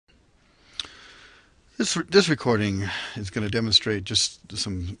This recording is going to demonstrate just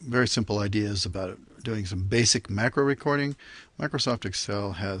some very simple ideas about doing some basic macro recording. Microsoft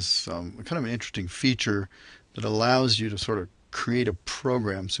Excel has kind of an interesting feature that allows you to sort of create a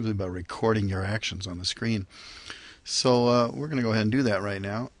program simply by recording your actions on the screen. So we're going to go ahead and do that right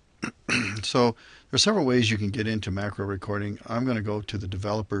now. So there are several ways you can get into macro recording. I'm going to go to the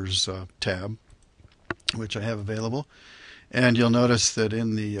Developers tab, which I have available. And you'll notice that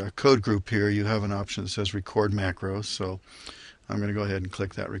in the code group here you have an option that says record macro. So I'm going to go ahead and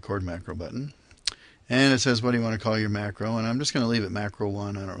click that record macro button. And it says, what do you want to call your macro? And I'm just going to leave it macro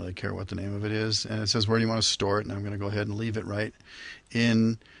 1. I don't really care what the name of it is. And it says, where do you want to store it? And I'm going to go ahead and leave it right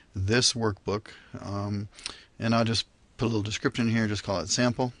in this workbook. And I'll just put a little description here, just call it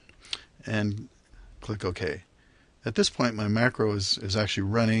sample, and click OK. At this point, my macro is actually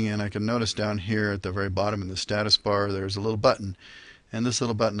running, and I can notice down here at the very bottom in the status bar there's a little button, and this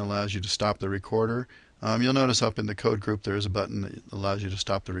little button allows you to stop the recorder. You'll notice up in the code group there is a button that allows you to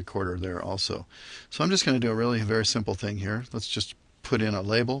stop the recorder there also. So I'm just going to do a really very simple thing here. Let's just put in a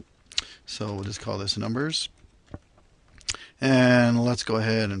label. So we'll just call this numbers, and let's go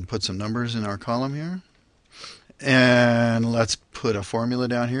ahead and put some numbers in our column here. And let's put a formula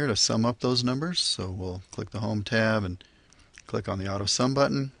down here to sum up those numbers. So we'll click the Home tab and click on the Auto Sum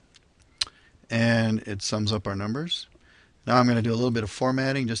button, and it sums up our numbers. Now I'm going to do a little bit of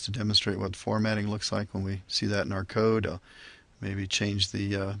formatting just to demonstrate what formatting looks like when we see that in our code. I'll maybe change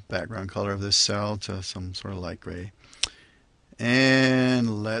the background color of this cell to some sort of light gray.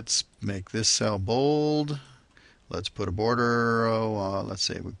 And let's make this cell bold. Let's put a border, let's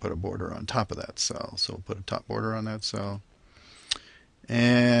say we put a border on top of that cell. So we'll put a top border on that cell.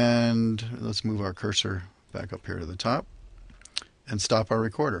 And let's move our cursor back up here to the top and stop our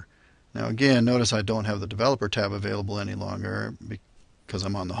recorder. Now again, notice I don't have the Developer tab available any longer because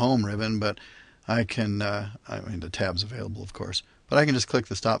I'm on the Home ribbon, but I can, the tab's available of course, but I can just click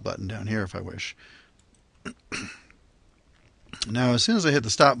the stop button down here if I wish. Now as soon as I hit the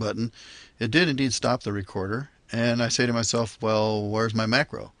stop button, it did indeed stop the recorder. And I say to myself, well, where's my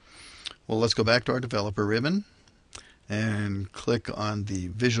macro? Well, let's go back to our Developer ribbon and click on the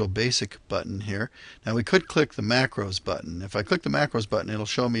Visual Basic button here. Now we could click the Macros button. If I click the Macros button, it'll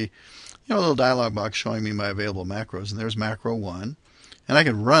show me, a little dialog box showing me my available macros. And there's macro 1. And I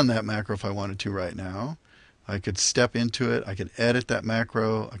could run that macro if I wanted to right now. I could step into it. I could edit that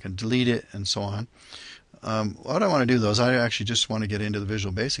macro. I can delete it, and so on. What I want to do, though, is I actually just want to get into the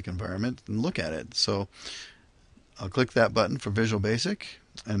Visual Basic environment and look at it. So I'll click that button for Visual Basic,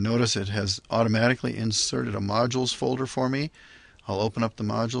 and notice it has automatically inserted a modules folder for me. I'll open up the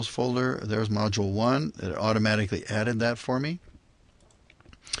modules folder. There's module 1. It automatically added that for me.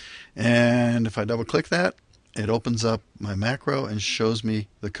 And if I double click that, it opens up my macro and shows me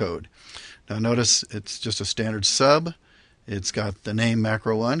the code. Now notice it's just a standard sub. It's got the name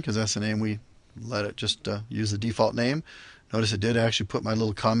macro 1 because that's the name we let it just use the default name. Notice it did actually put my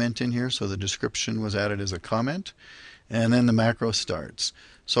little comment in here, so the description was added as a comment. And then the macro starts.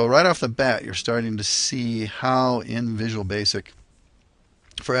 So right off the bat, you're starting to see how in Visual Basic,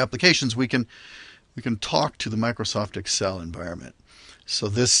 for applications, we can talk to the Microsoft Excel environment. So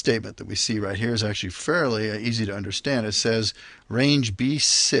this statement that we see right here is actually fairly easy to understand. It says range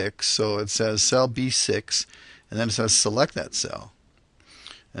B6, so it says cell B6, and then it says select that cell.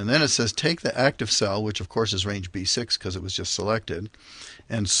 And then it says take the active cell, which of course is range B6 because it was just selected,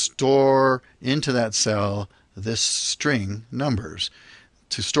 and store into that cell this string numbers.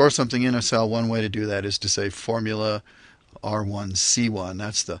 To store something in a cell, one way to do that is to say formula R1C1.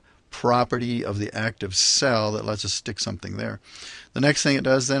 That's the property of the active cell that lets us stick something there. The next thing it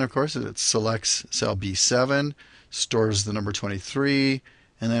does then, of course, is it selects cell B7, stores the number 23,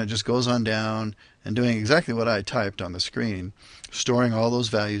 and then it just goes on down and doing exactly what I typed on the screen, storing all those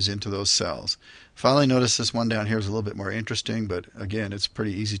values into those cells. Finally, notice this one down here is a little bit more interesting, but again, it's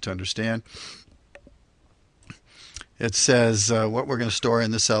pretty easy to understand. It says what we're going to store in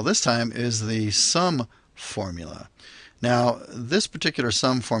this cell this time is the sum formula. Now, this particular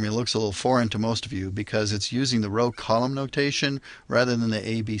sum formula looks a little foreign to most of you because it's using the row column notation rather than the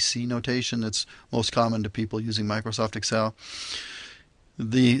ABC notation that's most common to people using Microsoft Excel.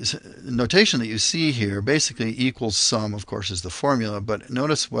 The notation that you see here basically equals sum, of course, is the formula, but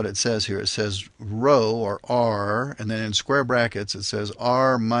notice what it says here. It says row, or R, and then in square brackets it says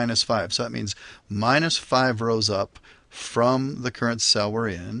R minus 5. So that means minus 5 rows up from the current cell we're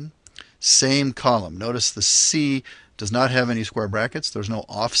in. Same column. Notice the C does not have any square brackets. There's no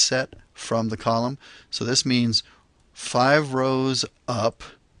offset from the column. So this means 5 rows up,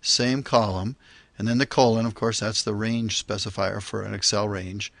 same column. And then the colon, of course, that's the range specifier for an Excel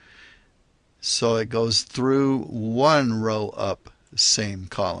range. So it goes through one row up, same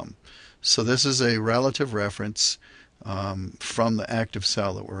column. So this is a relative reference from the active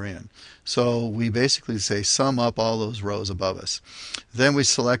cell that we're in. So we basically say sum up all those rows above us. Then we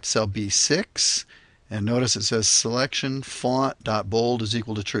select cell B6, and notice it says selection font.bold is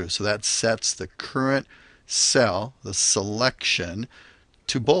equal to true. So that sets the current cell, the selection,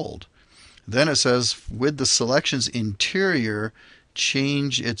 to bold. Then it says with the selection's interior,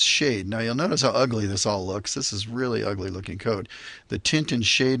 change its shade. Now you'll notice how ugly this all looks. This is really ugly looking code. The tint and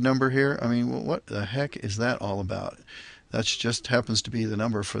shade number here, I mean, what the heck is that all about? That just happens to be the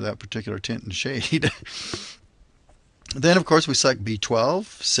number for that particular tint and shade. Then of course we select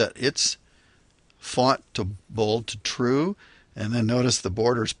B12, set its font to bold to true, and then notice the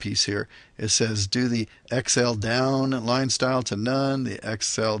borders piece here. It says do the XL down line style to none, the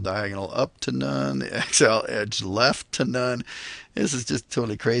XL diagonal up to none, the XL edge left to none. This is just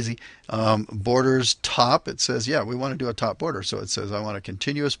totally crazy. Borders top, it says, yeah, we want to do a top border. So it says I want a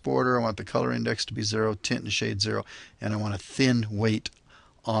continuous border, I want the color index to be 0, tint and shade 0, and I want a thin weight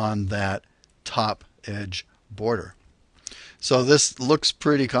on that top edge border. So this looks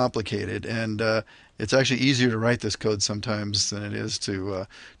pretty complicated, and it's actually easier to write this code sometimes than it is to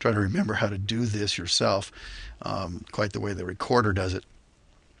try to remember how to do this yourself, quite the way the recorder does it.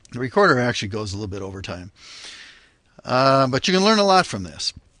 The recorder actually goes a little bit over time. But you can learn a lot from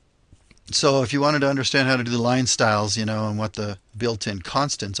this. So if you wanted to understand how to do the line styles, you know, and what the built-in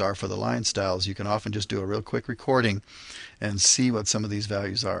constants are for the line styles, you can often just do a real quick recording and see what some of these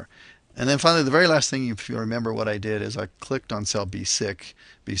values are. And then finally, the very last thing, if you remember what I did, is I clicked on cell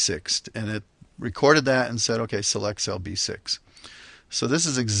B6, and it recorded that and said, okay, select cell B6. So this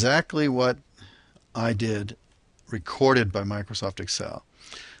is exactly what I did, recorded by Microsoft Excel.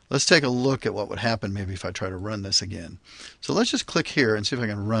 Let's take a look at what would happen maybe if I try to run this again. So let's just click here and see if I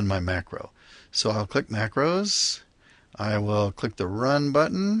can run my macro. So I'll click macros. I will click the run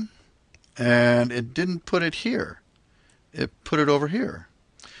button, and it didn't put it here. It put it over here.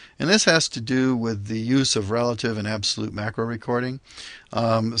 And this has to do with the use of relative and absolute macro recording.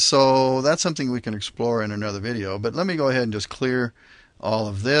 So that's something we can explore in another video. But let me go ahead and just clear all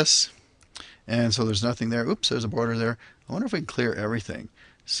of this. And so there's nothing there. Oops, there's a border there. I wonder if we can clear everything.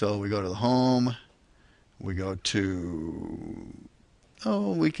 So we go to the home. We go to,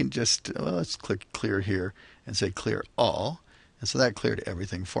 we can just, let's click clear here and say clear all. And so that cleared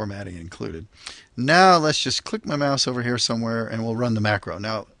everything, formatting included. Now let's just click my mouse over here somewhere and we'll run the macro.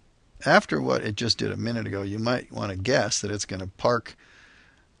 Now, after what it just did a minute ago, you might want to guess that it's going to park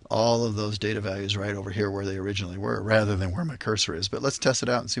all of those data values right over here where they originally were, rather than where my cursor is. But let's test it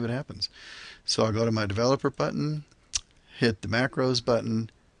out and see what happens. So I'll go to my developer button, hit the macros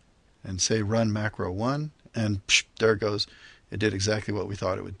button, and say run macro 1, and there it goes. It did exactly what we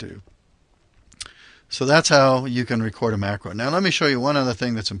thought it would do. So that's how you can record a macro. Now let me show you one other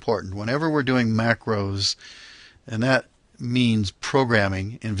thing that's important. Whenever we're doing macros, and that means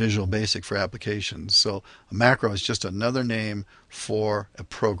programming in Visual Basic for applications. So a macro is just another name for a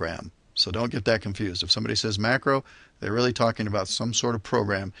program. So don't get that confused. If somebody says macro, they're really talking about some sort of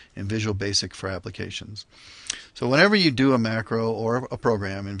program in Visual Basic for applications. So whenever you do a macro or a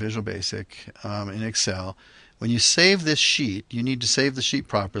program in Visual Basic in Excel, when you save this sheet, you need to save the sheet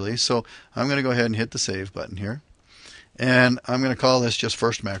properly. So I'm going to go ahead and hit the save button here. And I'm going to call this just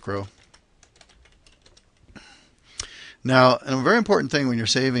first macro. Now, a very important thing when you're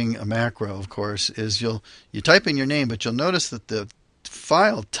saving a macro, of course, is you type in your name, but you'll notice that the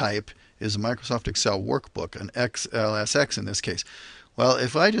file type is a Microsoft Excel workbook, an XLSX in this case. Well,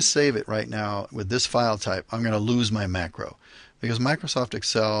 if I just save it right now with this file type, I'm going to lose my macro because Microsoft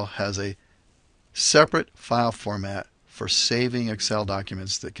Excel has a separate file format for saving Excel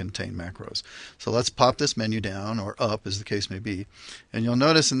documents that contain macros. So let's pop this menu down, or up as the case may be, and you'll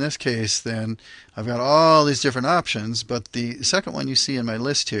notice in this case then I've got all these different options, but the second one you see in my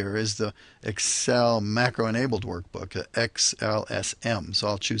list here is the Excel macro enabled workbook, the XLSM. So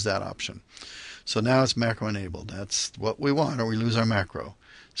I'll choose that option. So now it's macro enabled. That's what we want, or we lose our macro.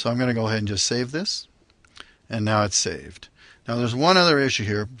 So I'm going to go ahead and just save this, and now it's saved. Now there's one other issue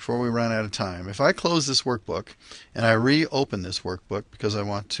here before we run out of time. If I close this workbook and I reopen this workbook because I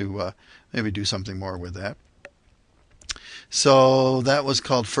want to maybe do something more with that. So that was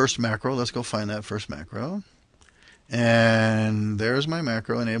called first macro. Let's go find that first macro. And there's my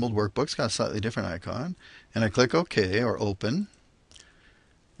macro enabled workbook. It's got a slightly different icon. And I click OK or open.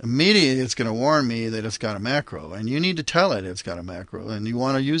 Immediately it's going to warn me that it's got a macro, and you need to tell it it's got a macro and you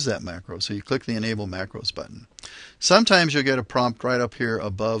want to use that macro, so you click the enable macros button. Sometimes you'll get a prompt right up here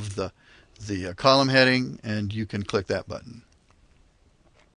above the column heading, and you can click that button.